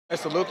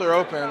It's the Luther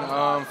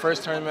Open,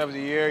 first tournament of the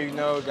year. You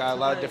know, got a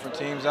lot of different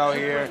teams out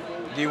here.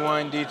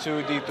 D1,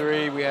 D2,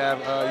 D3. We have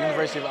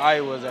University of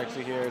Iowa is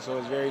actually here, so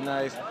it's very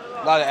nice.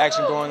 A lot of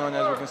action going on,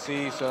 as we can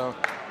see. So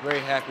very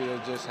happy to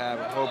just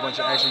have a whole bunch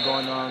of action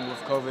going on with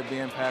COVID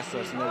being past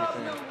us and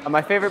everything.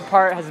 My favorite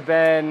part has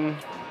been,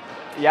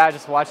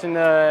 just watching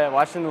the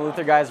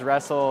Luther guys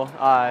wrestle.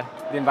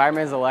 The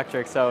environment is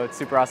electric, so it's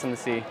super awesome to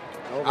see.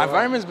 Our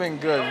environment's been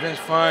good. It's been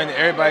fun.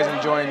 Everybody's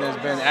enjoying it. There's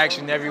been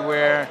action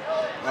everywhere.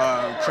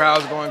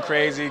 Crowds going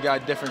crazy.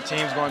 Got different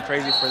teams going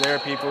crazy for their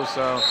people.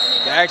 So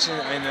the action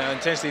and the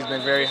intensity has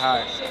been very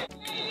high.